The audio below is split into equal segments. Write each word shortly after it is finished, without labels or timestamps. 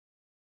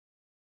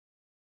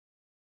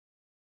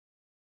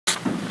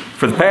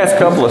For the past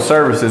couple of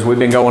services, we've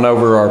been going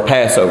over our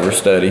Passover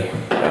study.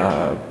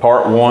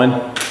 Part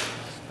 1,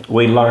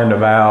 we learned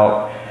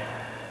about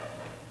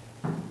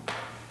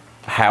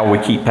how we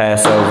keep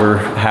Passover,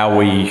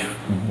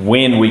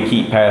 when we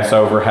keep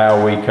Passover,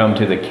 how we come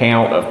to the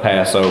count of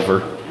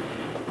Passover,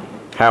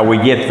 how we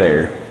get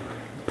there.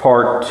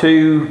 Part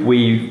 2,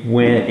 we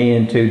went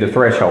into the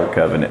threshold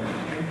covenant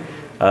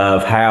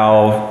of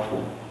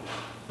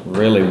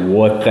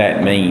what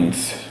that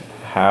means,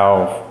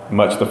 how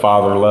much the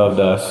Father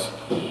loved us,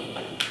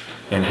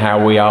 and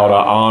how we ought to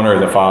honor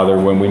the Father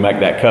when we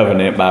make that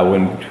covenant by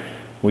when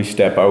we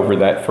step over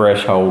that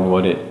threshold,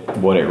 what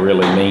it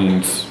really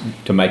means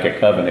to make a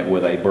covenant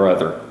with a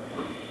brother.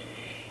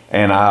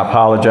 And I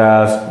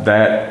apologize,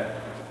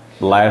 that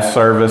last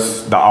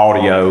service, the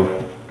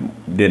audio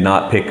did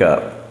not pick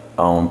up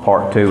on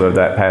part 2 of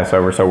that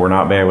Passover, so we're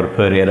not being able to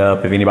put it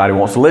up. If anybody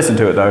wants to listen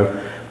to it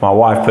though, my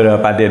wife put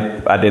up, I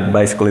did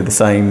basically the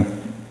same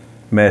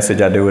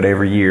message. I do it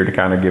every year to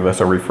kind of give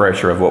us a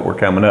refresher of what we're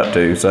coming up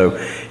to. So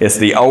it's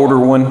the older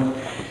one,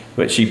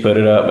 but she put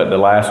it up, but the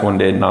last one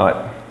did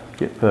not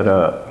get put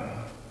up.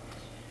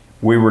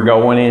 We were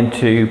going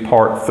into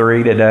part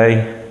 3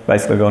 today,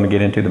 basically going to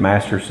get into the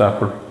Master's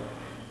Supper.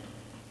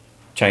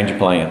 Change of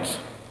plans.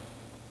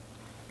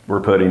 We're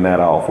putting that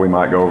off. We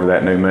might go over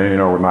that new moon,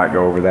 or we might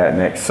go over that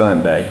next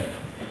Sunday.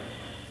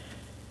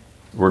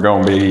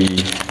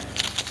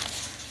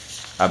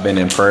 I've been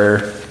in prayer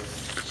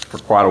for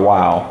quite a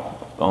while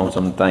on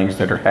some things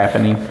that are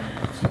happening,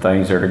 some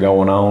things that are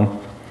going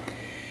on.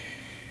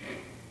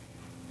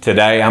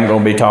 Today I'm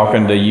going to be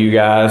talking to you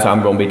guys.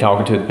 I'm going to be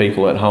talking to the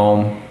people at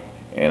home,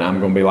 and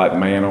I'm going to be like the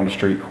man on the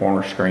street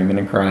corner screaming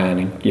and crying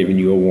and giving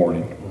you a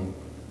warning.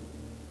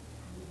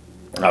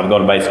 I'm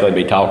going to basically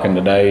be talking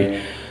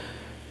today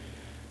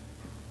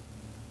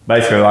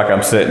like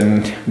I'm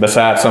sitting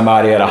beside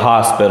somebody at a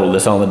hospital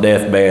that's on the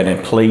deathbed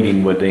and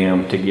pleading with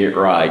them to get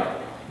right,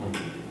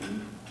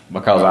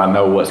 because I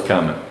know what's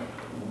coming.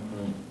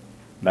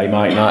 They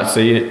might not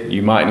see it,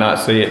 you might not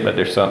see it, but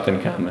there's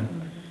something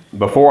coming.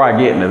 Before I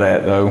get into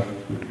that though,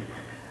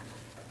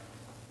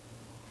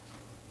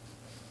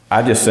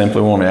 I just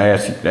simply want to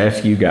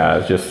ask you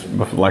guys, just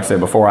like I said,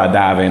 before I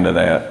dive into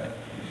that,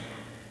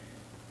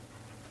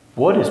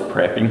 what is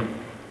prepping?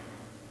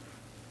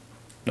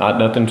 Not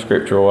nothing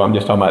scriptural, I'm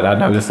just talking about, I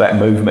noticed that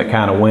movement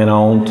kind of went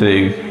on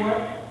to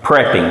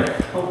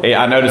prepping.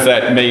 I noticed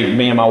that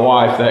me and my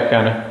wife, that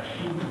kind of,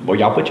 well,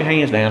 y'all put your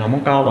hands down, I'm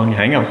going to call on you,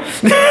 hang on.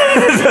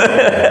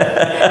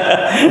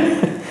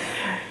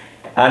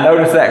 I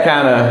noticed that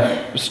kind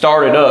of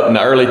started up in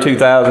the early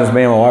 2000s.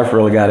 Me and my wife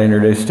really got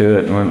introduced to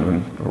it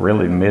in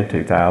really mid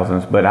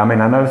 2000s. But I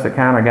mean, I noticed it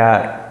kind of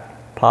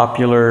got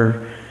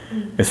popular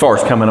as far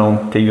as coming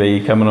on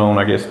TV, coming on,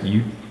 I guess,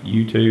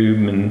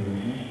 YouTube.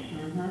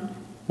 And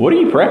what are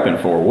you prepping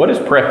for? What is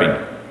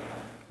prepping?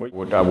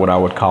 What I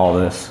would call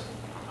this,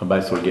 I'm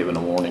basically giving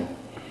a warning.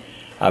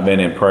 I've been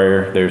in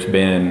prayer. There's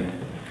been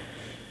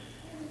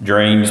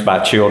dreams by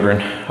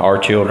children, our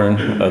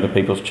children, other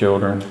people's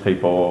children,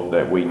 people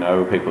that we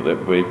know, people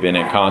that we've been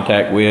in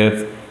contact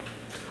with.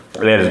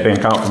 That has been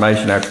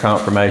confirmation after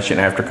confirmation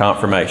after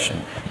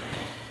confirmation.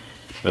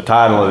 The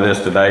title of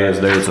this today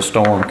is There's a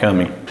Storm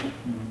Coming.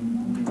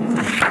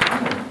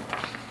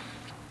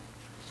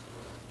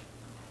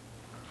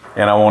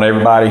 And I want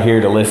everybody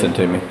here to listen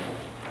to me.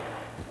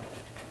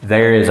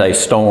 There is a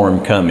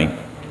storm coming.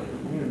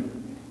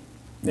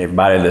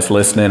 Everybody that's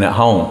listening at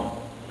home,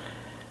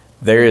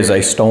 there is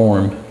a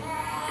storm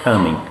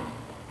coming.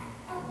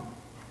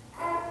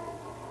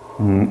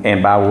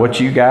 And by what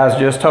you guys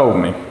just told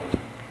me,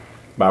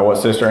 by what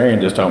Sister Erin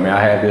just told me,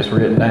 I have this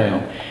written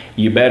down.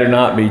 You better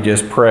not be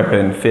just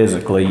prepping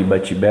physically,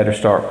 but you better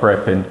start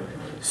prepping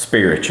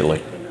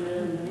spiritually.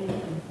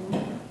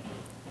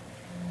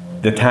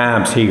 The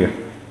time's here.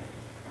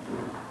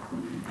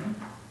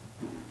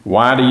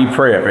 Why do you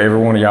prep? Every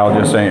one of y'all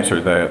just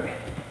answered that.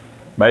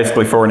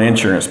 Basically for an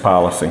insurance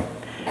policy.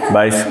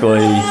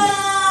 Basically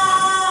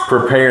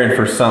preparing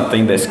for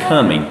something that's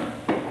coming.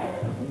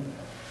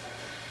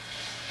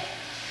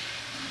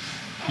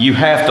 You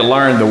have to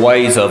learn the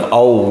ways of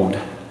old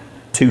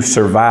to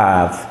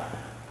survive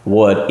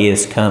what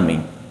is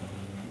coming.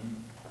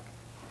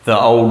 The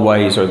old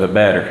ways are the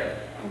better.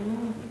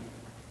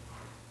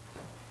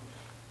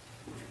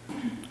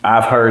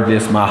 I've heard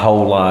this my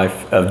whole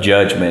life of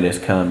judgment is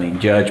coming.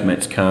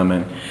 Judgment's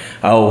coming.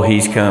 Oh,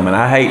 he's coming.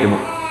 I hate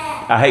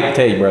to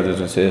tell you, brothers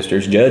and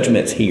sisters,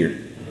 judgment's here.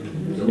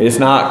 It's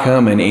not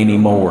coming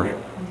anymore.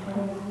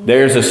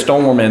 There's a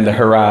storm in the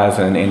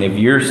horizon, and if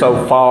you're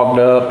so fogged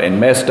up and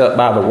messed up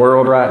by the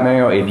world right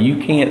now, if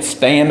you can't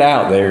stand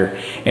out there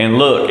and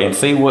look and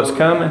see what's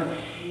coming,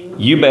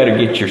 you better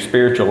get your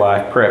spiritual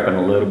life prepping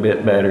a little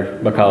bit better,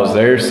 because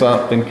there's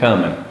something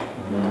coming.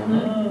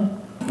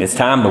 It's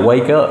time to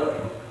wake up.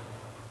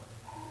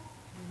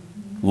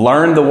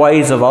 Learn the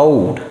ways of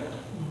old.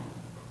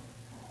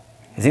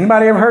 Has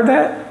anybody ever heard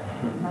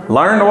that?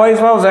 Learn the ways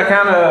of old. Is that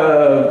kind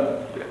of,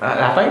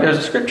 I think there's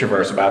a scripture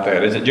verse about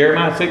that. Is it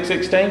Jeremiah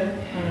 6:16?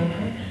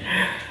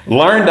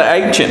 Learn the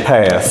ancient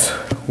paths,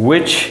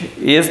 which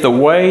is the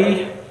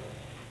way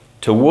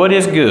to what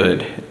is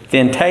good.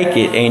 Then take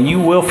it, and you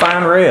will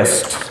find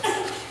rest.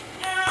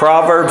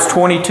 Proverbs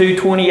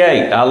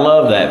 22:28. I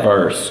love that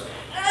verse.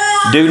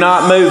 Do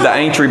not move the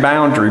ancient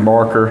boundary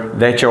marker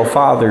that your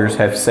fathers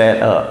have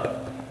set up.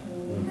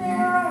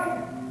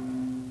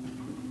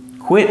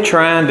 Quit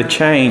trying to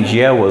change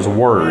Yahweh's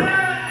word,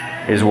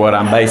 is what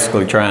I'm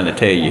basically trying to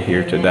tell you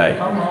here today.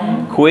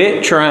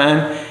 Quit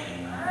trying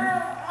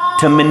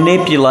to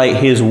manipulate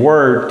His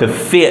word to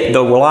fit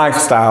the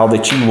lifestyle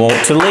that you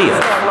want to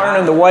live.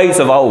 Learning the ways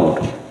of old,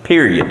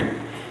 period.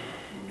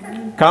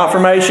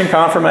 Confirmation,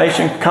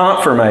 confirmation,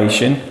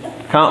 confirmation,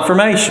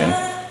 confirmation.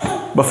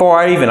 Before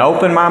I even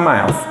open my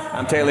mouth.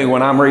 I'm telling you,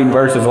 when I'm reading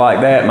verses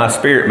like that, my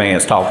spirit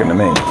man's talking to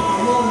me.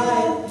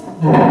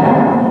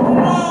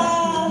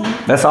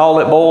 That's all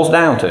it boils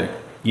down to.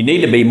 You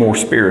need to be more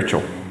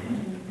spiritual.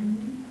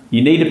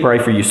 You need to pray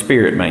for your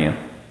spirit man.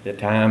 The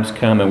time's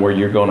coming where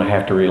you're going to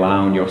have to rely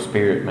on your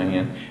spirit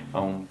man.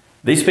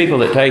 These people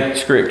that take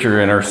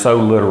scripture and are so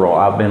literal,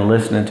 I've been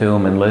listening to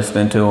them and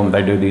listening to them.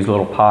 They do these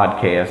little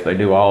podcasts. They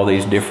do all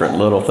these different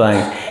little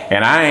things.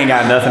 And I ain't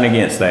got nothing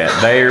against that.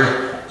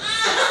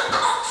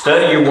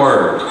 Study your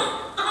word.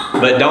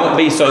 But don't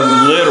be so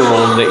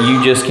literal that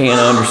you just can't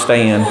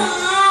understand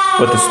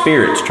what the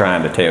Spirit's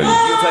trying to tell you.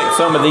 You'll take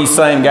some of these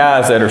same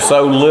guys that are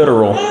so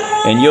literal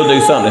and you'll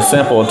do something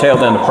simple and tell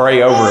them to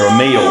pray over a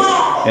meal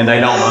and they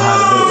don't know how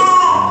to do it.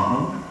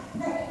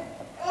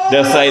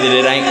 They'll say that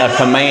it ain't a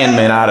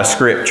commandment out of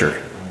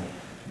Scripture.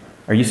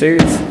 Are you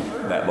serious?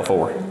 That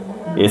before.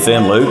 It's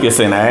in Luke, it's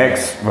in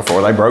Acts.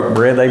 Before they broke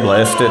bread, they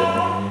blessed it.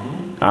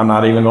 I'm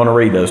not even going to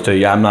read those to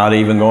you. I'm not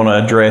even going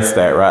to address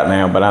that right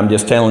now. But I'm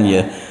just telling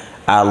you,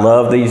 I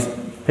love these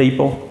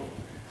people.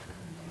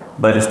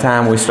 But it's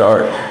time we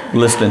start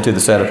listening to the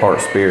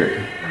set-apart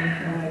Spirit.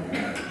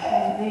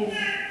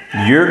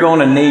 You're going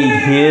to need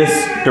His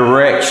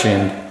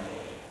direction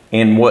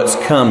in what's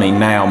coming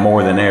now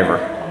more than ever.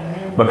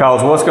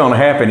 Because what's going to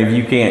happen if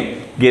you can't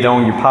get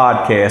on your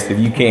podcast, if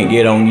you can't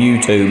get on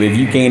YouTube, if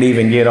you can't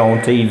even get on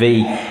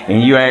TV,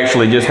 and you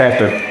actually just have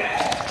to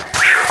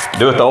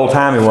do it the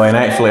old-timey way and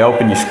actually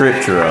open your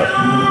scripture up.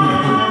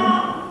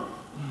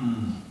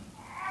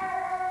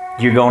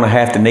 You're going to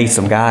have to need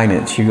some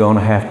guidance. You're going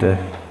to have to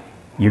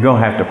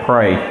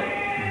pray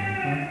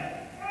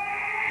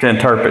to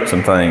interpret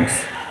some things.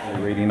 The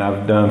reading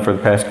I've done for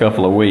the past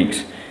couple of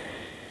weeks.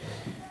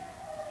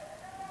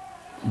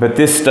 But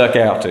this stuck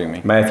out to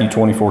me. Matthew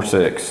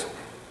 24:6.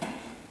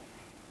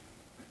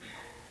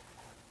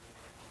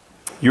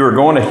 You are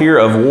going to hear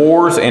of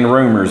wars and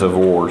rumors of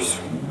wars.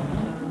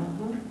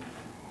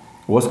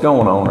 What's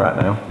going on right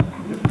now?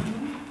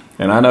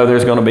 And I know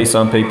there's going to be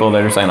some people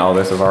that are saying, oh,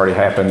 this has already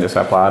happened. This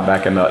applied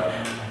back in the...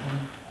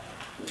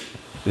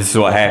 This is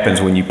what happens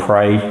when you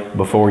pray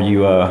before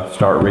you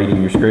start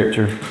reading your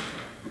scripture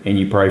and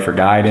you pray for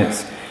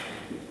guidance.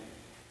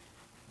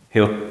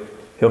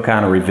 He'll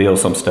kind of reveal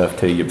some stuff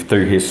to you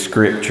through His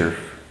scripture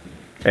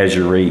as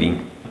you're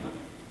reading.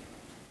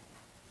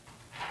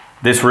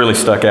 This really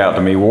stuck out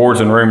to me. Wars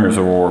and rumors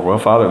of war. Well,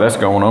 Father, that's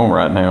going on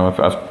right now.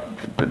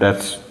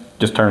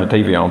 Just turn the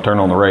TV on, turn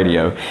on the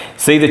radio.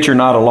 See that you're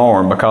not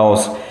alarmed,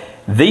 because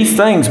these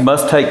things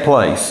must take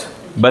place,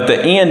 but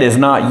the end is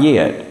not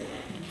yet.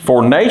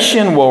 For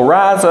nation will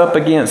rise up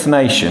against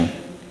nation,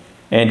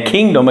 and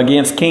kingdom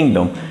against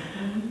kingdom.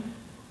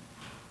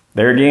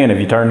 There again,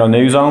 have you turned the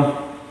news on?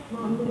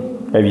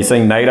 Have you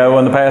seen NATO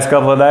in the past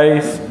couple of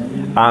days?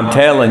 I'm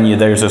telling you,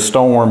 there's a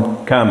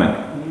storm coming.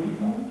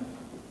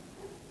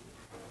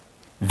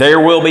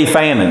 There will be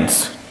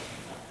famines.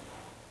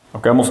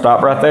 Okay, I'm going to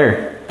stop right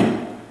there.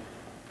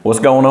 What's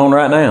going on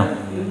right now?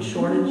 Food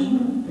shortage.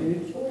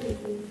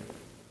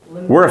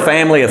 We're a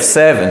family of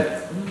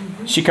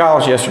 7. She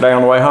calls yesterday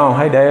on the way home.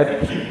 Hey,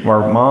 Dad,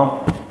 or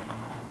Mom,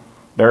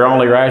 they're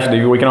only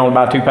rationing. We can only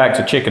buy 2 packs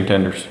of chicken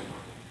tenders.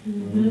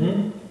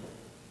 Mm-hmm.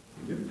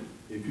 If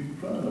you can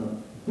find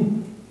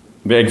them.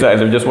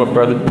 Exactly. Just what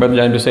Brother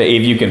James just said.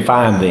 If you can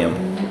find them.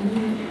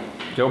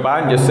 Joe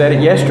Biden just said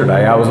it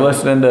yesterday. I was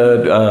listening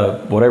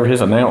to whatever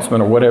his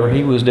announcement or whatever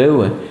he was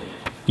doing.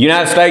 The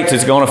United States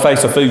is going to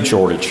face a food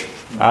shortage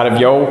out of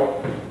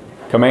your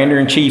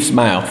Commander-in-Chief's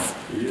mouth.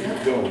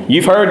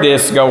 You've heard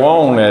this go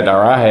on,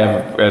 or I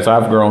have, as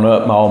I've grown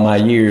up all my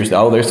years.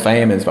 Oh, there's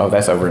famines. Oh,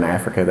 that's over in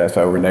Africa. That's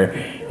over in there.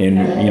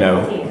 And, you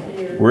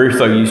know, we're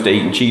so used to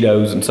eating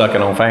Cheetos and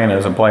sucking on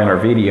Fantas and playing our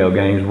video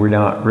games, we're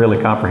not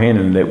really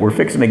comprehending that we're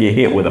fixing to get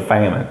hit with a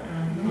famine.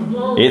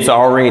 It's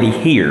already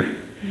here.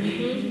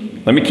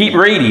 Let me keep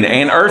reading.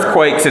 And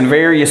earthquakes in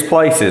various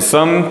places.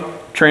 Some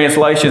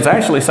translations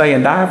actually say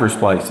in divers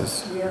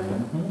places.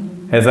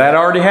 Has that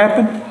already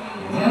happened?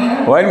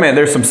 Wait a minute,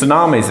 there's some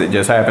tsunamis that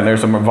just happened.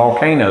 There's some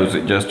volcanoes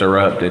that just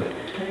erupted.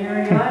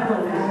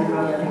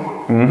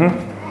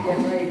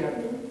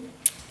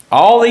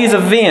 All these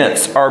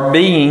events are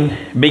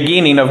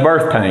beginning of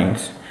birth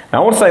pains.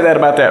 Now, I want to say that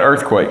about that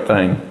earthquake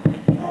thing.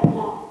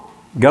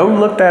 Go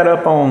look that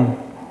up on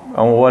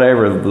on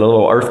whatever the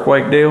little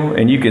earthquake deal,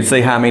 and you can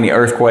see how many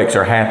earthquakes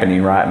are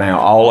happening right now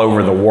all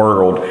over the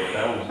world.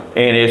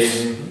 And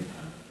it's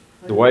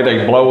the way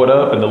they blow it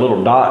up and the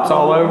little dots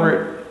all over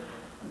it.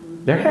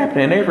 They're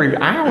happening every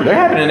hour. They're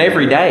happening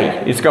every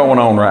day. It's going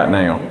on right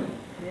now.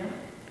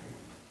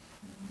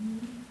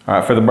 All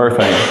right, for the birth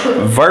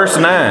hand. Verse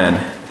 9.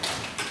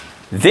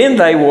 Then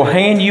they will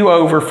hand you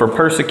over for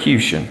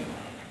persecution,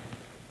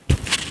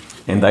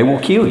 and they will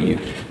kill you.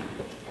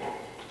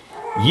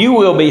 You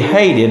will be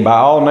hated by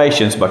all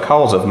nations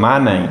because of my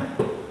name.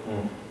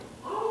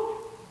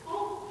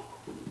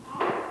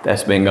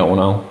 That's been going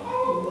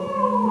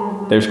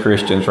on. There's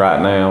Christians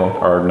right now,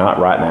 or not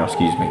right now,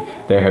 excuse me.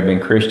 There have been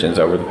Christians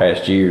over the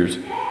past years.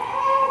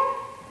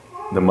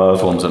 The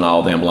Muslims and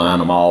all them line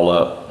them all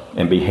up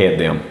and behead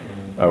them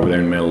over there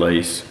in the Middle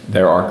East.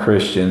 There are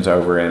Christians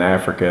over in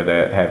Africa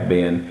that have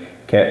been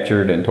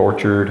captured and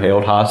tortured,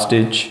 held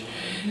hostage.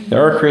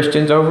 There are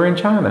Christians over in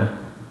China.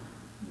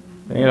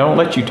 They don't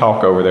let you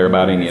talk over there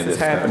about any of this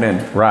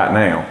happening right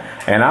now.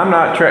 And I'm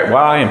not well,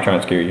 I am trying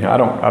to scare you. I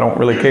don't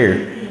really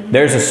care.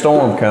 There's a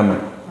storm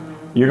coming.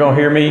 You're going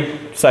to hear me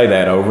say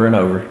that over and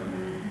over.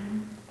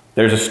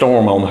 There's a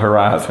storm on the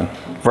horizon.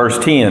 Verse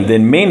 10,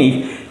 then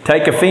many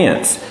take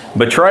offense,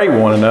 betray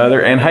one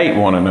another, and hate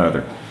one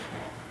another.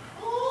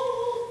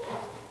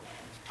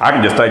 I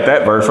can just take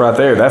that verse right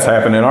there. That's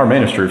happened in our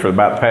ministry for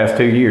about the past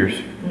 2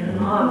 years.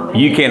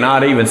 You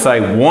cannot even say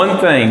one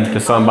thing to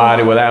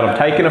somebody without them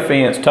taking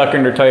offense,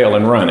 tucking their tail,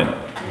 and running.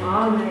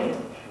 Amen.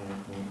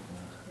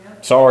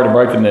 Sorry to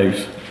break the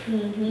news.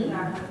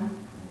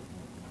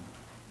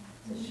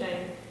 It's a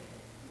shame.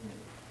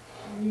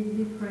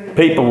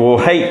 People will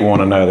hate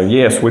one another.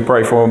 Yes, we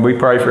pray for them. We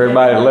pray for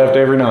everybody that left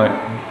every night.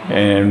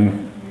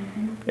 And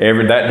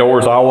that door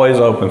is always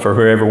open for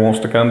whoever wants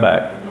to come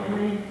back.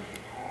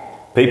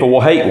 People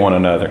will hate one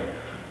another.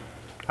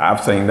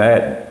 I've seen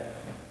that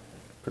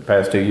for the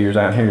past 2 years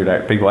out here,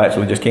 that people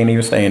actually just can't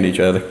even stand each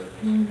other.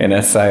 And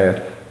that's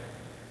sad.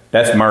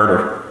 That's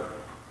murder.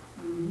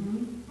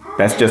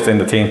 That's just in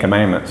the 10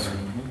 Commandments.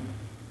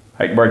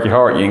 Hate to break your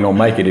heart, you ain't going to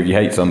make it if you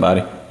hate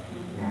somebody.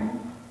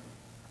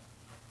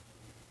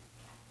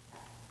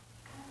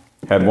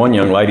 Had one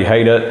young lady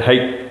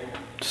hate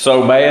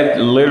so bad,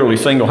 literally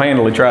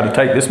single-handedly tried to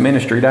take this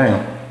ministry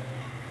down.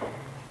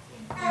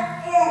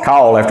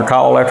 Call after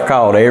call after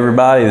call to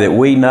everybody that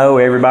we know,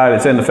 everybody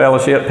that's in the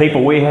fellowship,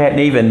 people we hadn't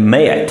even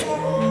met,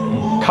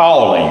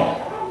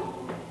 calling.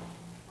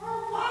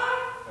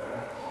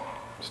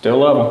 Still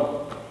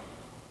love them.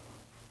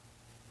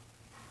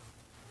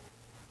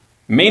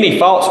 Many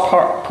false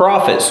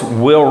prophets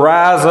will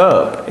rise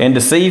up and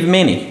deceive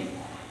many.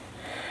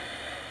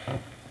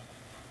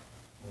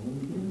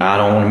 I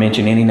don't want to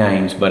mention any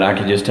names, but I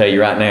can just tell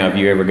you right now, if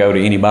you ever go to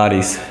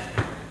anybody's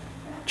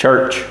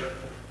church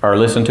or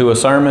listen to a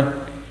sermon,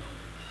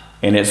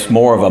 and it's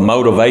more of a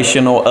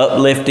motivational,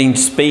 uplifting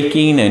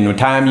speaking, and the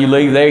time you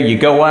leave there, you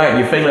go out,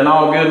 you're feeling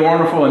all good and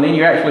wonderful, and then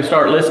you actually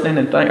start listening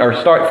and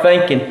start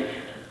thinking,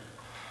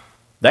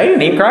 they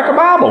didn't even crack a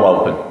Bible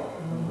open.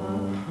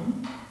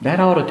 That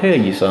ought to tell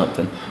you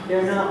something.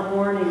 They're not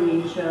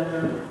warning each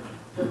other.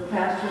 The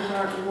pastors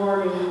aren't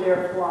warning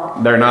their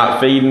flock. They're not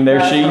feeding their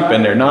sheep, right.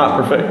 And they're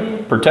not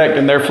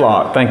protecting their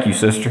flock. Thank you,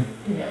 sister.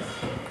 Yes.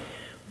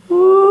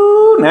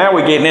 Ooh, now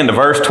we're getting into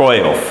verse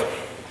 12.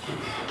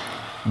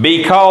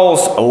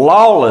 Because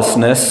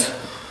lawlessness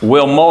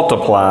will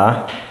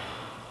multiply,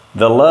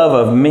 the love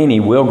of many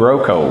will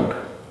grow cold,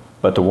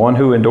 but the one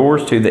who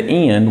endures to the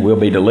end will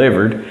be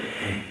delivered.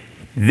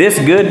 This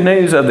good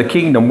news of the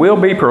kingdom will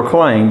be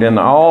proclaimed in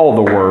all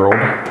the world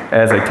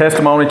as a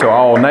testimony to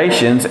all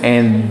nations,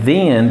 and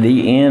then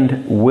the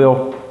end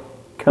will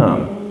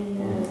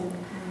come.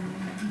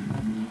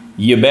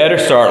 You better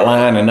start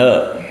lining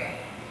up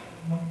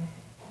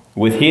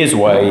with His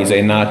ways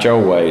and not your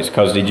ways.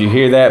 Because did you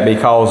hear that?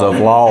 Because of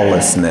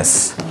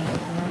lawlessness.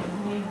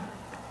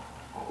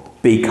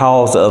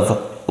 Because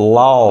of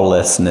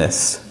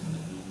lawlessness.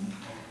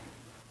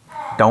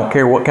 Don't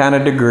care what kind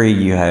of degree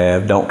you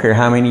have. Don't care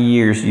how many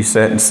years you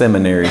sat in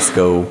seminary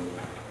school.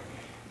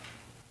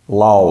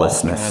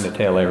 Lawlessness. What I'm trying to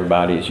tell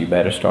everybody is you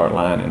better start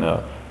lining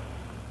up.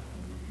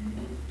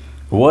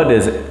 What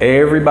does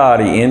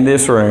everybody in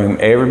this room,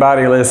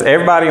 everybody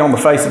on the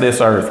face of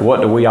this earth,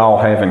 what do we all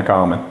have in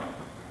common?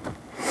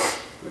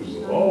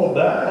 We all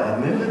die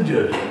and then the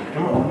judgment.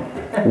 Come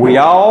on. We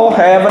all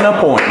have an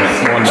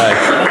appointment one day.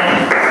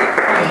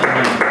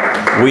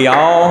 We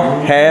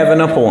all have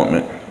an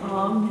appointment.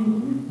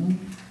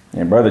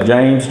 And Brother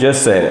James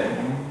just said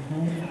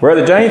it.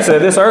 Brother James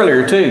said this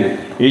earlier too.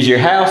 Is your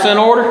house in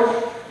order?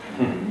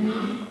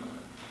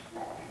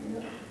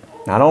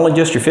 Not only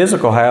just your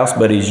physical house,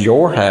 but is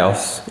your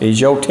house,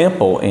 is your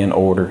temple in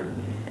order?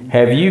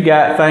 Have you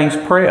got things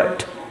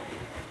prepped?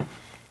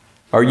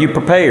 Are you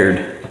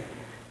prepared?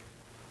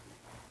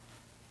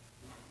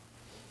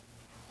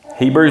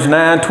 Hebrews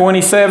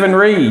 9:27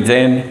 reads,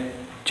 and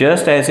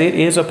just as it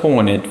is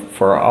appointed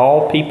for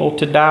all people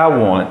to die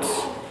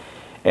once,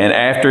 and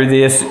after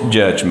this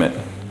judgment.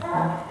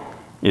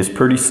 It's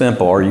pretty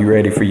simple. Are you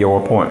ready for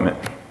your appointment?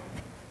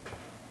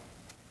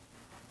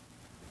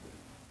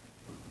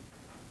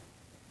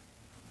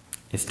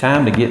 It's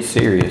time to get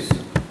serious.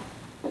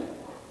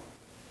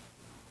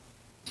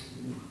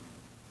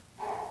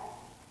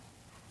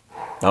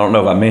 I don't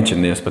know if I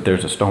mentioned this, but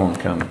there's a storm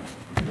coming.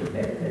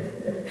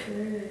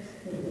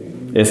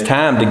 It's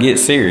time to get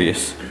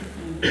serious.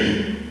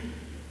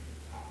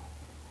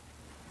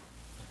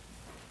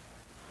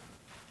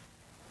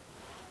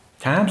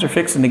 Times are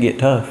fixing to get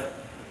tough.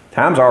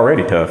 Times are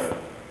already tough.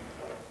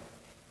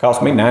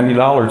 Cost me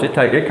 $90.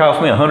 It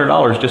cost me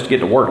 $100 just to get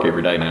to work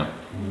every day now.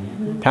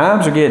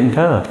 Times are getting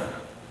tough.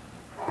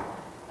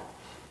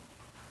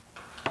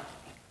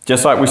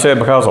 Just like we said,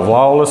 because of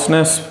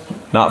lawlessness,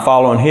 not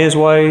following His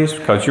ways,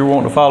 because you're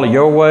wanting to follow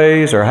your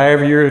ways, or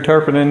however you're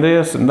interpreting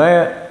this and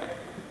that,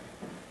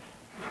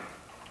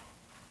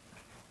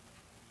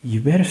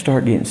 you better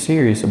start getting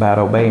serious about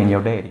obeying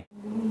your daddy.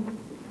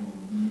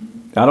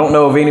 I don't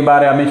know if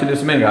anybody, I mentioned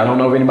this a minute ago, I don't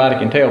know if anybody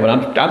can tell, but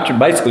I'm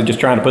basically just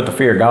trying to put the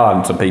fear of God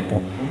in some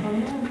people.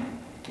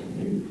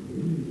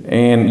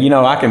 And, you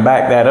know, I can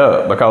back that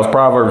up because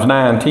Proverbs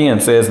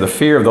 9:10 says, the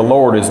fear of the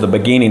Lord is the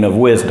beginning of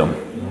wisdom.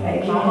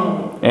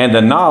 And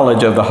the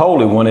knowledge of the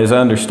Holy One is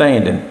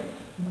understanding.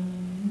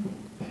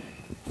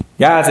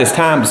 Guys, it's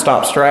time to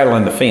stop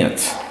straddling the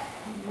fence.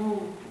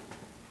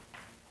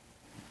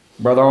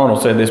 Brother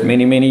Arnold said this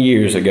many, many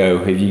years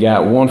ago. If you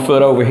got 1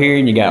 foot over here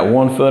and you got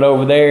 1 foot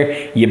over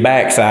there, your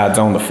backside's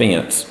on the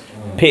fence.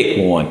 Pick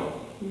one.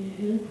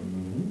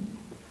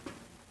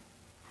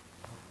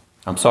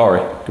 I'm sorry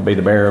to be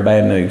the bearer of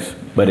bad news,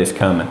 but it's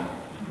coming.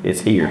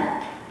 It's here.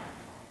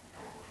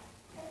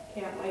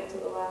 Can't wait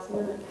till the last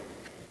minute.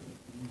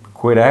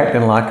 Quit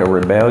acting like a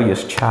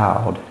rebellious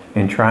child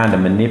and trying to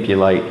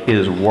manipulate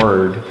His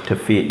word to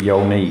fit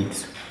your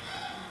needs.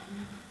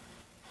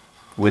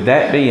 With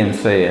that being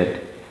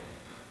said,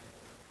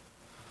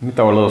 let me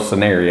throw a little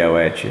scenario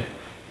at you.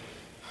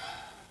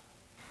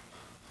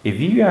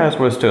 If you guys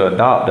was to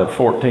adopt a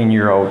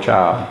 14-year-old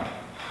child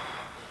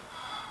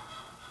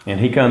and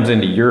he comes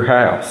into your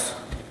house,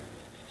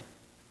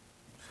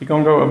 is he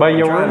going to go obey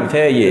your word? What I'm trying to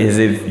tell you is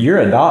if you're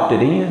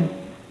adopted in,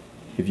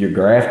 if you're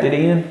grafted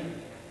in,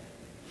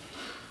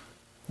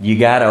 you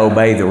got to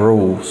obey the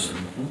rules.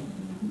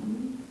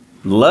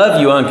 Love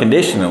you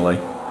unconditionally.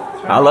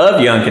 I love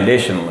you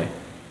unconditionally.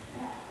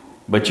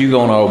 But you're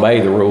going to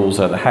obey the rules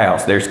of the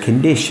house. There's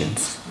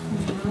conditions.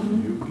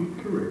 You'll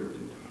get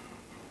corrected.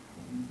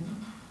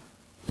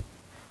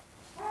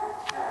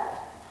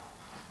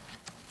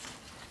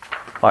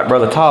 Like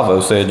Brother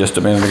Tavo said just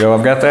a minute ago,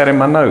 I've got that in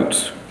my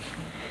notes.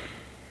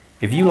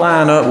 If you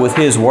line up with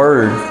His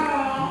word,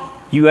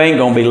 you ain't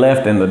going to be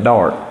left in the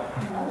dark.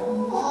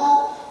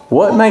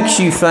 What makes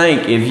you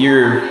think if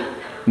you're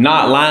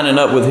not lining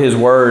up with His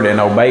word and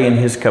obeying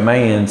His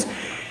commands,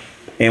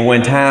 and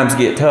when times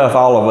get tough,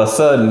 all of a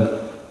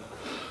sudden,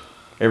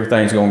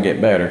 everything's going to get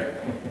better?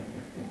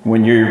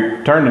 When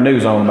you turn the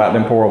news on about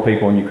them poor old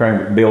people in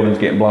Ukraine, buildings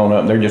getting blown up,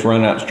 and they're just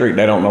running out the street,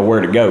 they don't know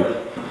where to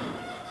go.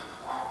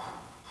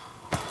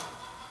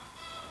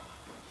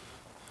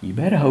 You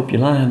better hope you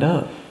lined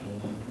up.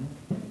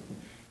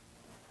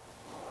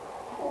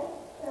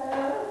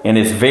 And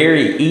it's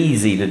very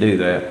easy to do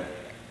that.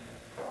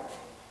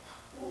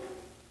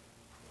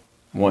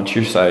 Once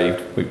you're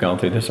saved, we've gone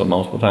through this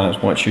multiple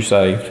times, once you're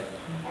saved,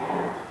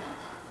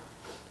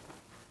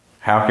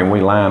 how can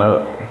we line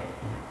up?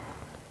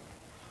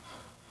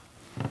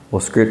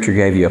 Well, Scripture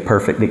gave you a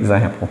perfect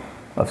example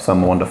of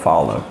someone to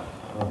follow.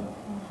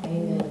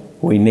 Amen.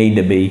 We need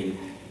to be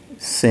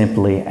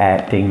simply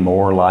acting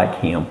more like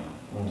Him.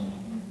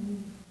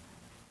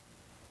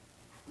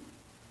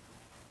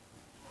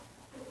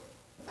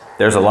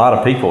 There's a lot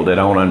of people that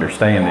don't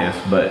understand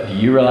this, but do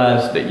you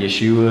realize that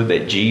Yeshua,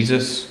 that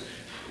Jesus,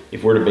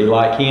 if we're to be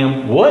like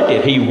Him, what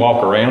did He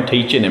walk around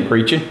teaching and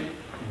preaching?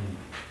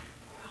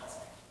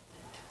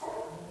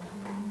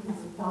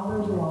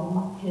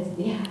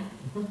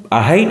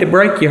 I hate to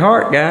break your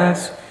heart,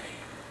 guys.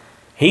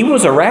 He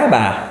was a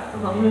rabbi.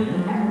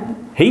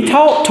 He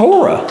taught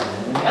Torah.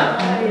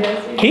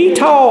 He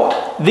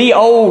taught the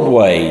old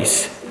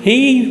ways.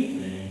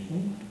 He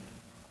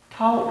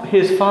taught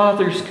His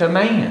Father's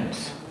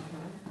commands.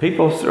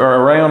 People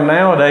are around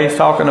nowadays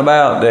talking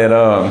about that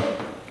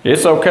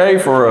it's okay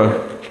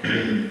for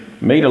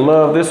me to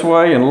love this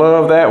way and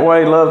love that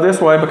way, love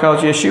this way,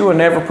 because Yeshua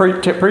never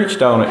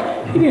preached on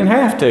it. He didn't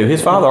have to.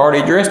 His Father already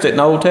addressed it in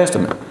the Old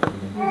Testament.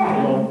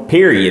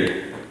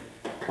 Period.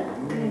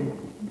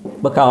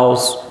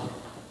 Because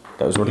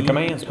those were the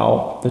commands.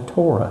 Taught the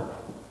Torah.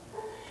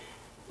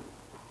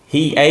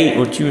 He ate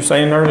what you were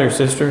saying earlier,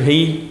 sister.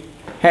 He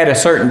had a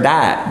certain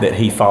diet that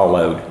he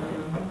followed.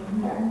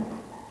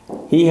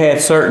 He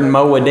had certain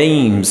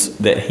moedims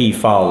that he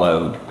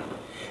followed.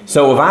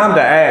 So if I'm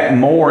to act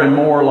more and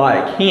more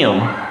like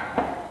Him,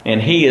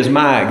 and He is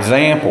my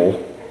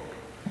example,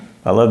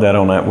 I love that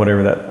on that,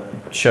 whatever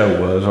that show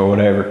was or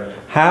whatever.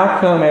 How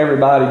come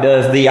everybody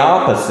does the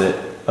opposite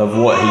of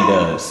what He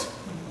does?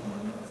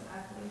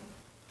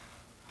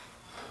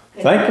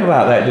 Think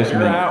about that just a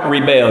minute.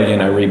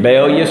 Rebellion, a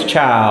rebellious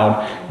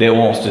child that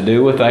wants to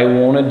do what they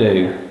want to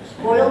do.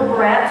 Spoiled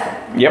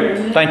brat.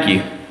 Yep, thank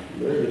you.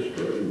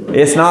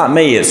 It's not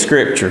me, it's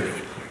Scripture.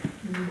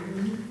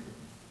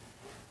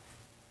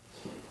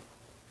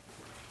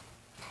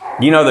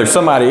 You know, there's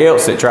somebody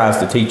else that tries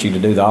to teach you to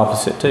do the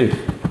opposite too.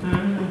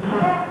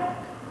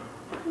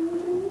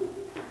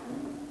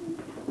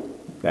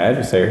 The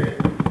adversary.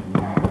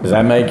 Does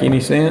that make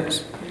any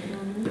sense?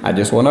 I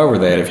just went over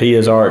that. If he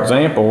is our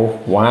example,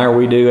 why are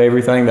we do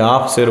everything the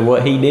opposite of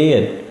what he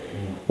did?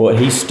 What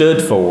he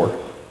stood for?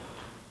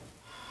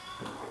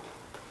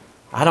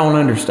 I don't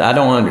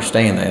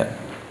understand that.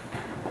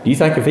 Do you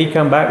think if he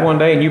come back one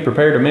day and you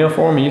prepared a meal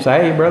for him and you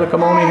say, hey brother,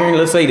 come on in here and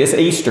let's eat. It's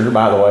Easter,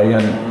 by the way,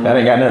 and that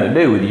ain't got nothing to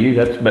do with you.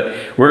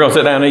 But we're going to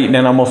sit down and eat and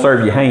then I'm going to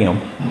serve you ham.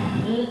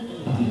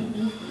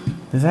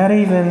 Is that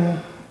even...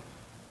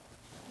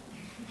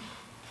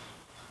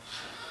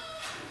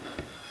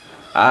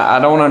 I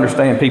don't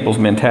understand people's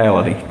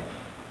mentality.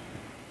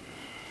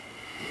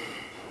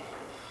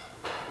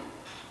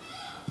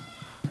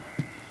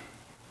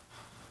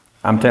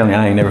 I'm telling you,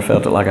 I ain't never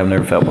felt it like I've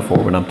never felt before,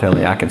 but I'm telling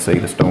you, I can see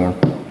the storm.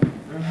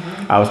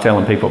 I was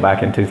telling people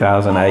back in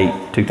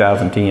 2008,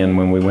 2010,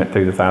 when we went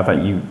through the, I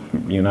think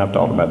you and I've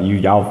talked about it,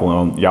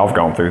 y'all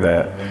gone through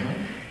that.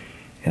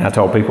 And I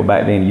told people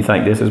back then, you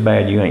think this is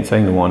bad, you ain't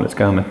seen the one that's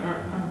coming.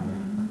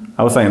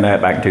 I was saying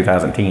that back in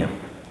 2010.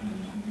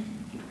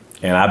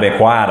 And I've been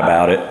quiet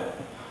about it.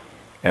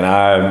 And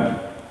I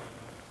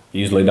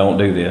usually don't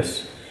do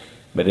this.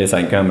 But this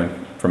ain't coming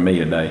from me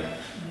today.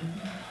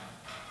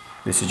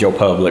 This is your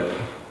public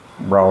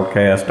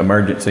broadcast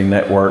emergency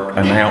network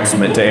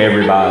announcement to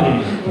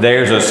everybody.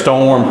 There's a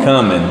storm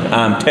coming,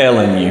 I'm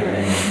telling you.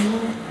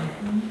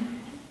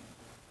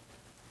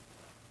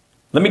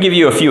 Let me give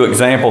you a few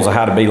examples of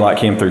how to be like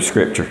him through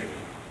Scripture.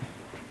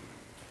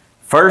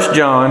 1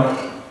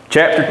 John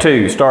chapter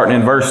 2, starting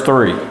in verse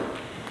 3.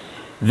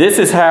 This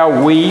is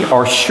how we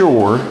are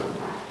sure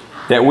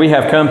that we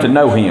have come to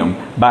know him,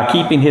 by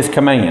keeping his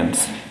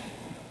commands.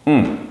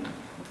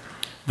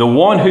 The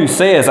one who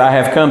says, I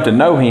have come to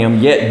know him,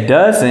 yet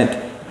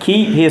doesn't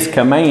keep his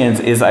commands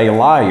is a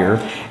liar,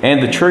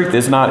 and the truth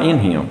is not in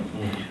him.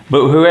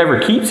 But whoever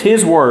keeps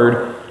his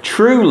word,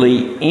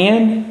 truly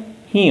in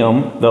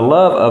him the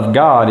love of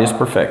God is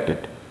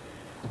perfected.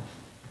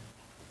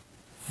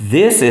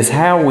 This is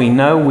how we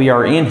know we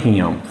are in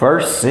him.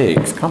 Verse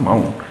 6, come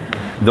on.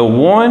 The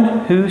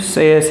one who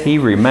says he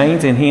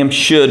remains in him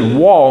should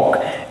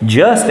walk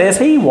just as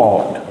he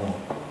walked.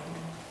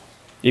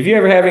 If you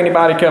ever have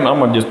anybody come, I'm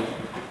going to just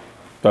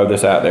throw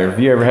this out there. If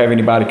you ever have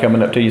anybody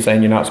coming up to you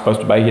saying you're not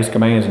supposed to obey his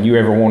commands and you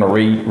ever want to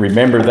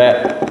remember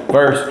that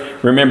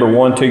verse, remember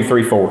 1, 2,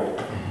 3, 4.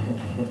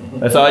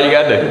 That's all you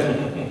got to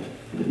do.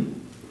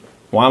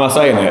 Why am I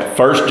saying that?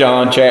 1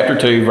 John chapter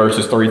 2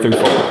 verses 3 through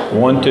 4.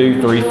 1,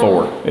 2, 3,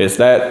 4. It's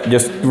that,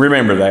 just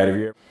remember that. If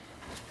you ever.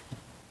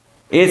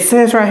 It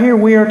says right here,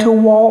 we are to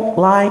walk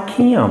like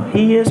him.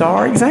 He is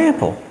our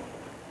example.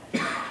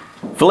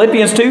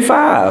 Philippians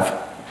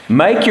 2:5.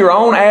 Make your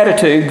own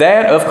attitude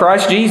that of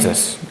Christ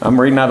Jesus.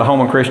 I'm reading out the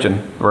Holman Christian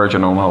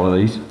version on all of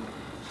these.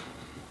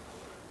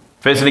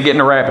 Fixing to get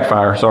in a rapid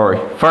fire, sorry.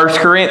 1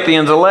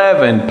 Corinthians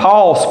 11,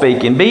 Paul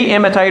speaking. Be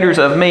imitators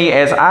of me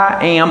as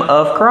I am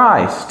of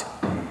Christ.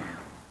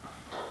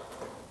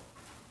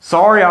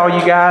 Sorry, all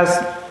you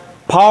guys.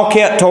 Paul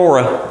kept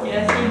Torah.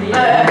 Yes, he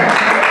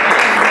did.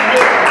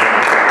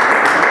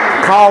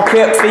 Paul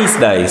kept feast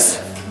days.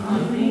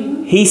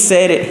 He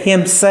said it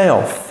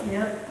himself.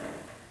 Yep.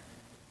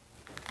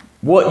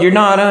 What you're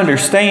not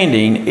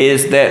understanding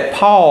is that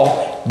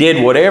Paul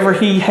did whatever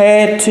he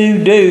had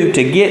to do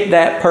to get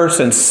that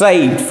person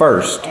saved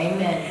first.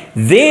 Amen.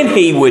 Then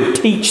he would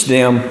teach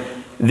them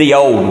the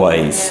old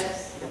ways.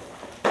 Yes.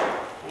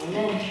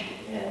 Amen.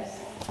 Yes.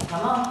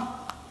 Come on.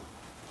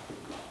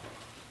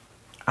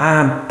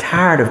 I'm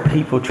tired of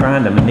people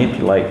trying to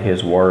manipulate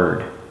his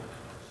word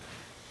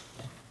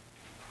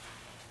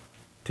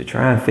to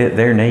try and fit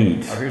their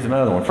needs. Oh, here's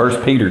another one.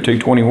 1 Peter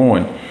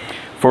 2:21.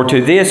 For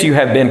to this you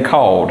have been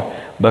called,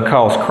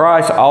 because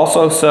Christ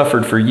also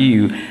suffered for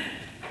you.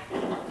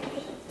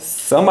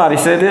 Somebody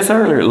said this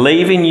earlier,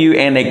 leaving you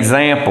an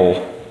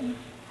example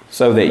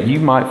so that you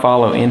might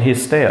follow in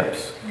his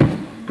steps.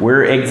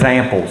 We're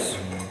examples,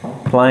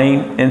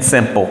 plain and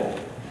simple.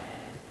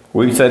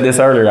 We said this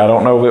earlier. I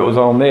don't know if it was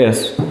on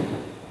this.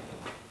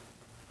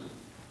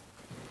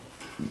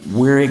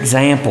 We're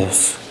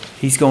examples.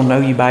 He's going to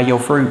know you by your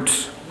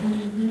fruits.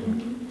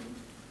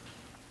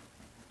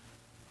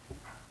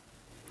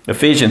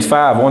 Ephesians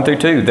 5, 1 through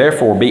 2.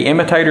 Therefore, be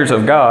imitators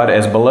of God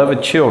as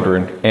beloved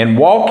children, and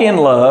walk in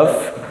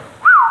love,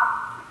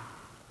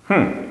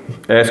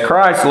 as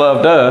Christ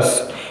loved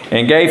us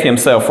and gave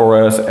himself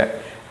for us,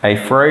 a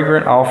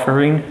fragrant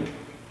offering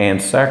and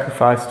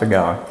sacrifice to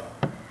God.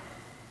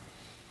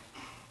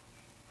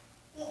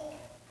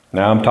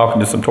 Now I'm talking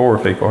to some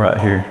Torah people right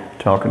here,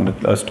 talking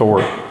to us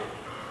Torah.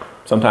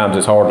 Sometimes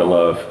it's hard to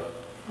love,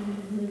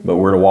 but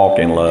we're to walk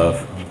in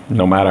love.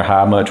 No matter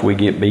how much we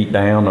get beat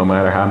down, no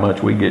matter how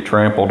much we get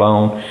trampled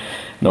on,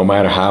 no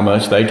matter how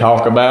much they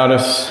talk about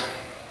us,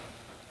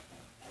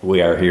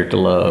 we are here to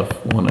love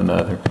one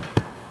another.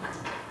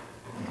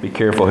 Be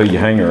careful who you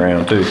hang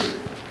around too.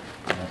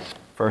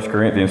 1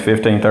 Corinthians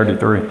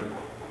 15:33.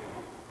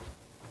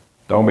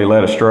 Don't be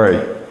led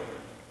astray.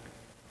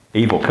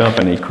 Evil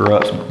company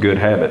corrupts good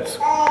habits.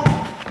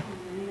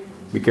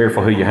 Be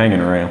careful who you're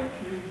hanging around.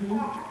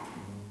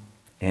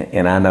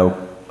 And I know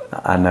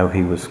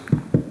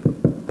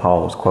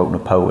Paul was quoting a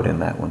poet in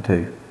that one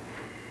too.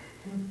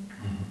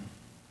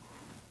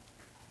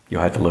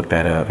 You'll have to look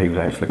that up. He was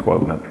actually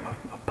quoting a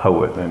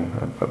poet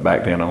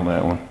back then on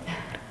that one.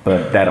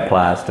 But that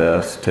applies to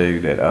us too,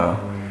 that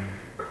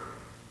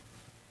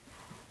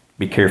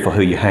be careful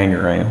who you hang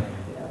around.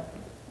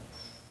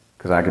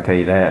 Because I can tell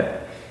you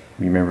that.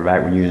 You remember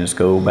back when you was in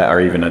school,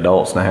 or even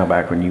adults now,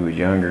 back when you was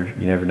younger,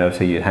 you never know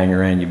who you'd hang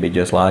around, you'd be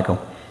just like them.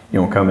 You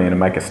don't come in and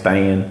make a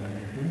stand.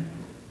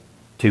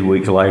 2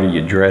 weeks later,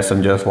 you're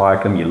dressing just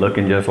like them, you're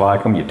looking just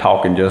like them, you're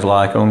talking just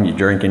like them, you're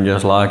drinking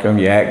just like them,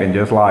 you're acting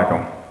just like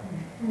them.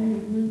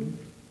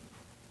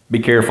 Be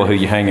careful who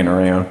you're hanging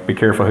around. Be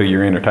careful who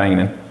you're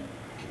entertaining.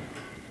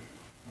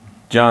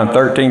 John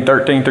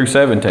 13:13 through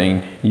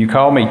 17. You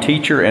call me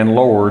teacher and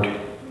Lord,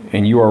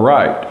 and you are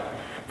right,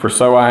 for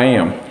so I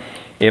am.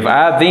 If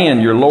I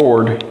then, your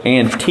Lord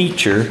and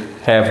teacher,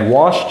 have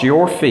washed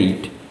your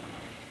feet,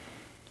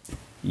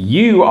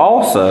 you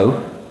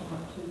also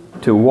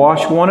to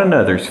wash one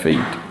another's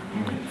feet.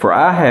 For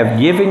I have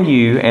given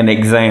you an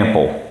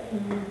example,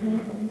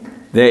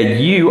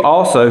 that you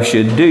also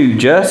should do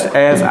just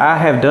as I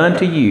have done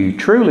to you.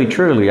 Truly,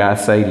 truly, I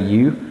say to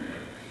you,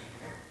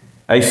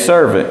 a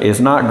servant is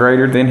not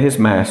greater than his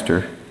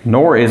master,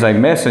 nor is a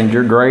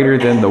messenger greater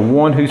than the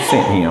one who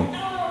sent him.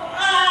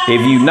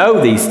 If you know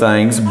these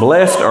things,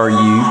 blessed are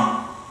you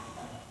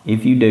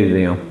if you do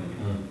them.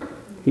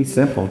 He's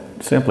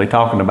simply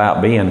talking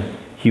about being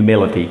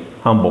humility,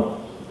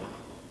 humble.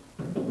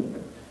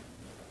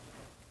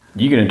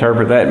 You can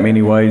interpret that in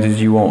many ways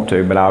as you want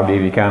to, but I'll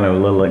give you kind of a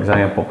little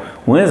example.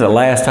 When is the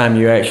last time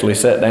you actually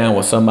sat down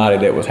with somebody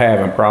that was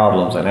having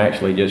problems and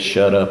actually just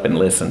shut up and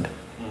listened?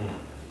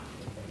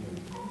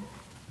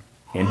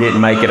 And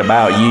didn't make it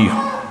about you?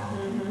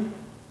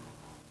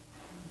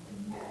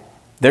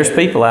 There's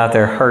people out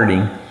there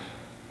hurting.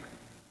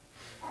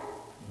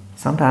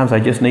 Sometimes they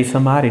just need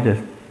somebody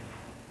to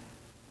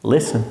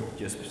listen.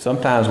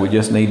 Sometimes we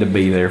just need to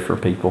be there for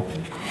people.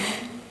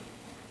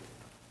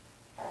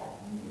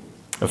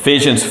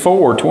 Ephesians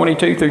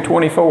 4:22 through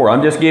 24.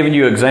 I'm just giving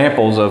you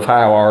examples of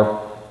how our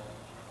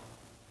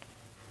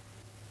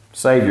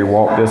Savior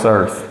walked this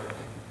earth.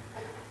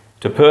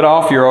 To put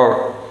off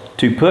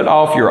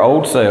your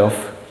old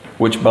self,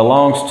 which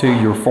belongs to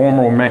your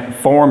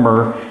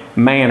former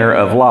manner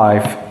of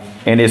life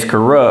and is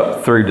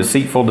corrupt through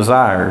deceitful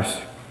desires,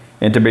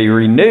 and to be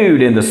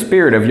renewed in the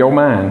spirit of your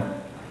mind,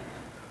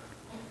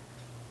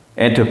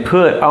 and to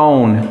put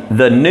on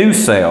the new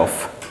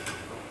self,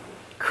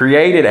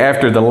 created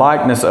after the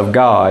likeness of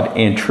God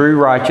in true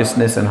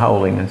righteousness and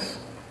holiness.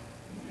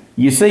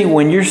 You see,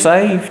 when you're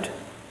saved,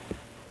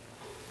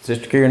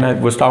 Sister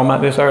Karen was talking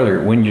about this earlier,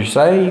 when you're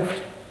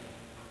saved,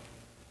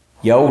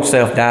 your old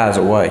self dies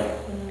away.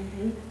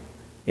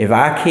 If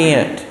I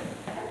can't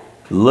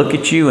look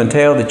at you and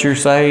tell that you're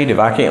saved, if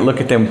I can't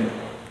look at them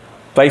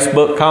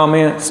Facebook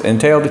comments and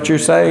tell that you're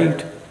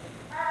saved,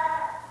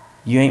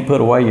 you ain't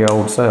put away your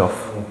old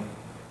self.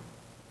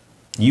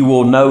 You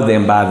will know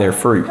them by their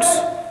fruits.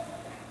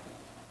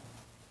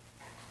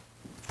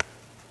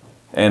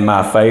 And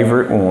my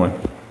favorite one,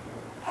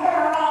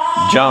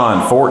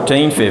 John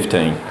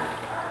 14:15.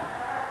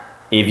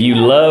 If you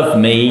love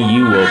me,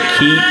 you will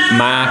keep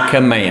my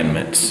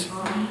commandments.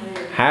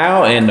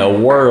 How in the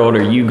world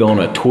are you going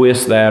to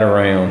twist that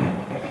around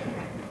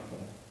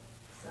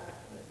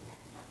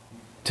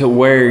to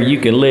where you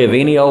can live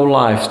any old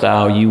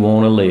lifestyle you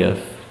want to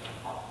live?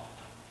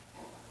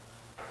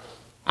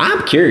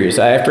 I'm curious,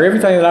 after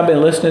everything that I've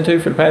been listening to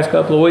for the past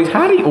couple of weeks,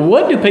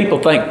 what do people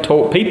think,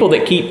 people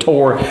that keep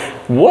Torah,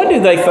 what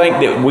do they think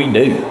that we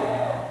do?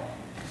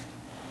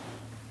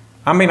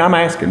 I mean, I'm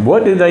asking,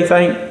 what do they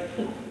think?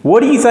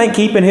 What do you think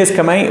keeping his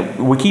command,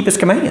 we keep his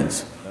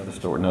commands? Another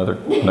story,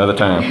 another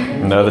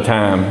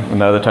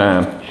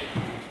time.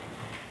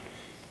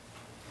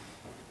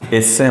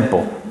 It's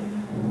simple.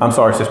 I'm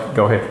sorry, sister,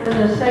 go ahead. I was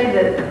going to say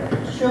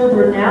that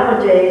children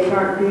nowadays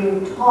aren't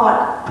being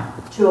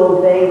taught to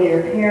obey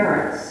their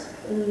parents.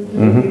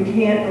 If you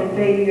can't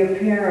obey your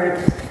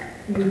parents,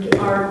 you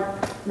are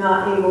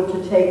not able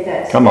to take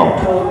that step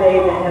to obey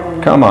the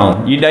heavenly Come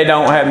on. They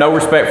don't have no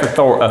respect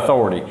for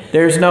authority.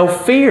 There's no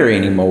fear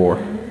anymore.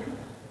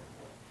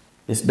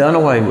 It's done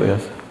away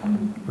with.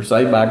 We're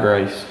saved by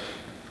grace.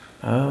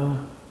 Oh.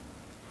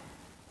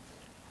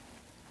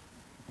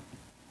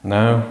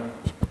 No.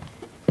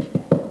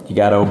 You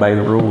got to obey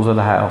the rules of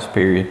the house,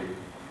 period.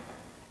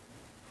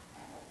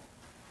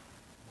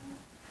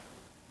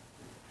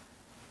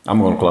 I'm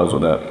going to close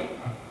with that.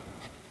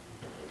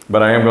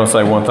 But I am going to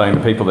say one thing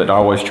to people that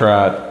always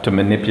try to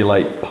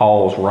manipulate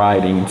Paul's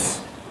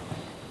writings.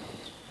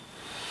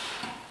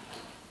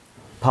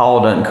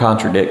 Paul doesn't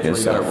contradict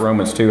himself.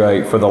 Romans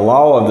 2:8, for the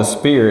law of the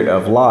Spirit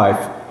of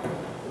life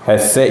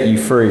has set you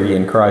free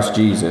in Christ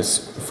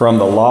Jesus from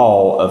the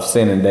law of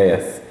sin and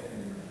death.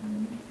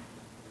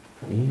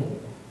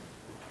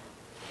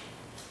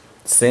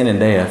 Sin and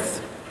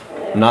death,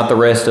 not the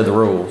rest of the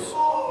rules.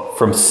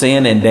 From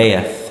sin and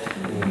death.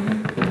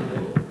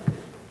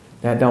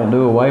 That don't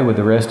do away with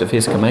the rest of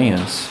his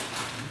commands.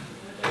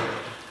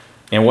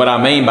 And what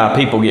I mean by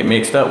people get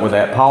mixed up with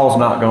that, Paul's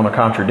not going to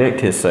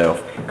contradict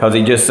himself, because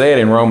he just said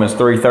in Romans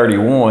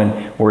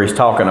 3:31, where he's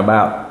talking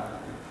about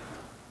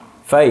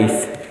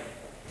faith,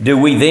 do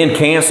we then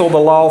cancel the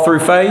law through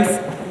faith?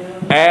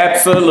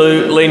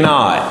 Absolutely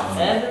not.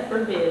 Heaven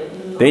forbid.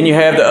 Then you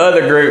have the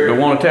other group that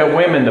want to tell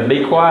women to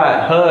be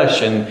quiet,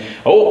 hush, and,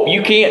 oh,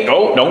 you can't,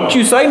 oh, don't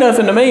you say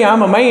nothing to me.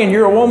 I'm a man,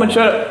 you're a woman,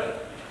 shut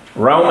up.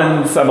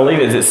 Romans, I believe,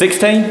 is it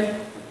 16?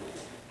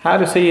 How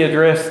does he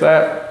address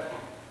that?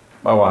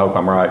 Oh, I hope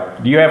I'm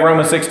right. Do you have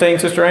Romans 16,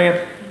 Sister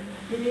Ann?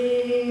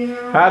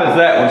 Yeah. How does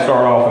that one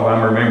start off, if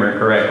I'm remembering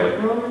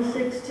correctly? Romans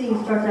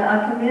 16 starts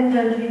out, I commend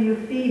unto you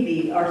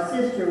Phoebe, our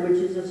sister, which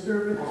is a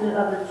servant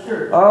of the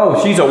church.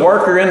 Oh, she's a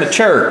worker in the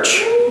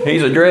church.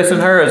 He's addressing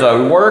her as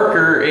a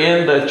worker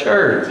in the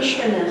church.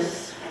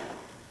 Deaconess.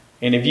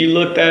 And if you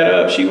look that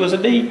up, she was a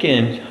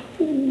deacon.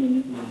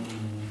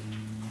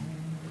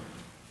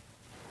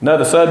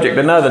 Another subject,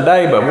 another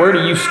day, but where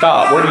do you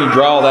stop? Where do you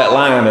draw that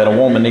line that a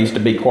woman needs to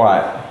be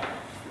quiet?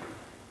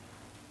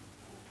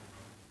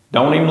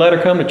 Don't even let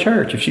her come to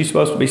church if she's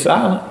supposed to be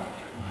silent.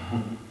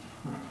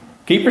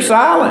 Keep her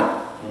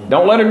silent.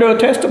 Don't let her do a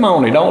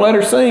testimony. Don't let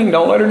her sing.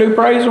 Don't let her do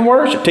praise and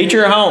worship. Teach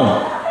her at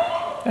home.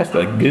 That's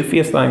the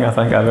goofiest thing I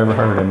think I've ever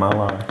heard in my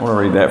life. I want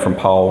to read that from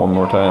Paul one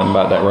more time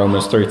about that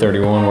Romans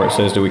 3:31 where it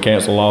says, do we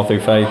cancel law through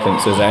faith? And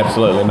it says,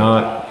 absolutely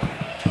not.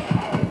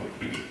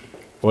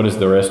 What does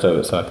the rest of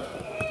it say?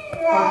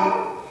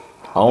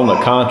 On the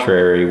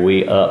contrary,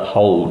 we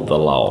uphold the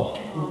law.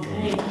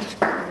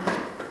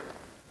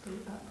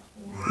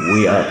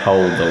 We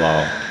uphold the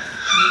law.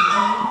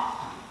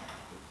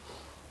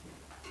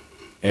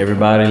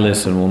 Everybody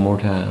listen one more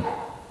time.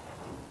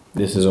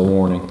 This is a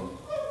warning.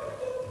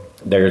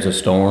 There's a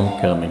storm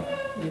coming.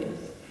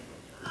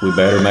 We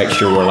better make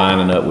sure we're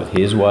lining up with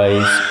his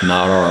ways,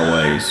 not our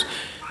ways.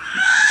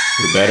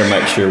 We better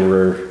make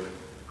sure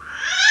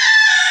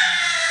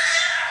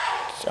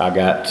I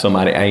got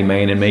somebody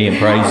amening me and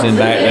praising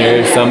back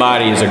there.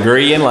 Somebody is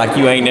agreeing like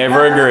you ain't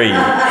never agreed.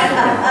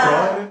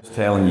 I'm just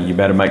telling you, you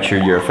better make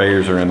sure your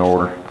affairs are in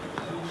order.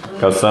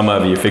 Because some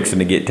of you are fixing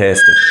to get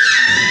tested.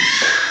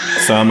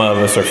 Some of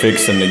us are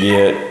fixing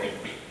to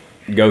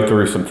go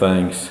through some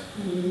things.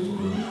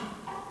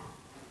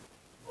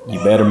 You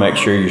better make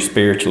sure you're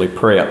spiritually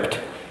prepped.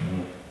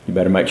 You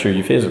better make sure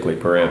you're physically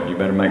prepped. You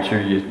better make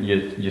sure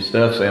your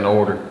stuff's in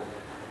order.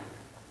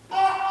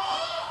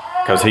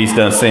 Because he's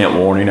done sent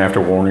warning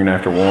after warning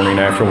after warning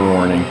after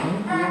warning.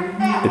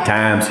 The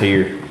time's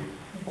here.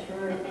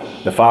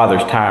 The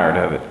Father's tired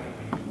of it.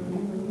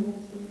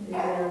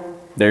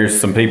 There's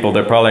some people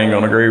that probably ain't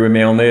going to agree with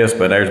me on this,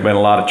 but there's been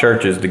a lot of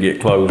churches to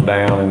get closed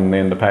down. And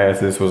in the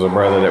past, this was a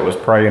brother that was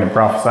praying and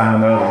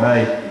prophesying the other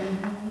day.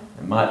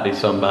 It might be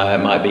somebody,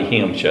 it might be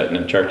him shutting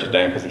them churches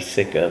down because he's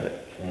sick of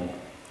it.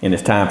 And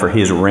it's time for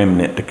his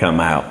remnant to come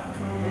out.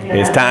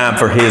 It's time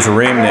for his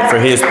remnant, for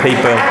his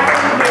people.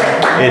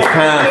 It's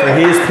time for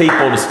his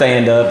people to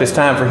stand up. It's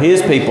time for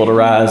his people to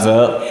rise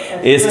up.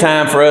 It's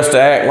time for us to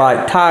act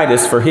like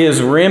Titus, for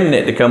his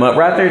remnant to come up.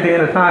 Right there at the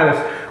end of Titus,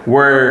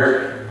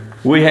 where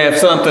we have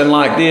something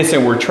like this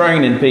and we're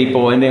training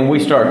people, and then we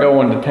start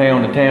going to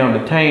town to town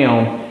to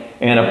town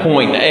and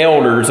appointing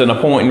elders and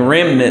appointing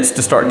remnants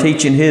to start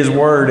teaching his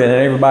word, and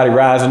everybody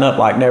rising up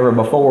like never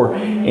before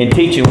and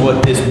teaching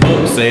what this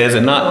book says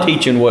and not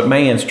teaching what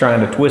man's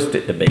trying to twist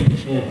it to be.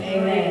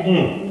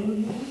 Amen.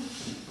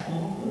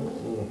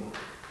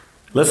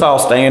 Let's all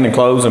stand and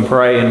close and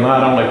pray, and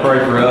not only pray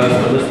for us,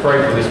 but let's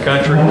pray for this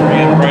country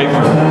and pray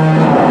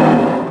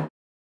for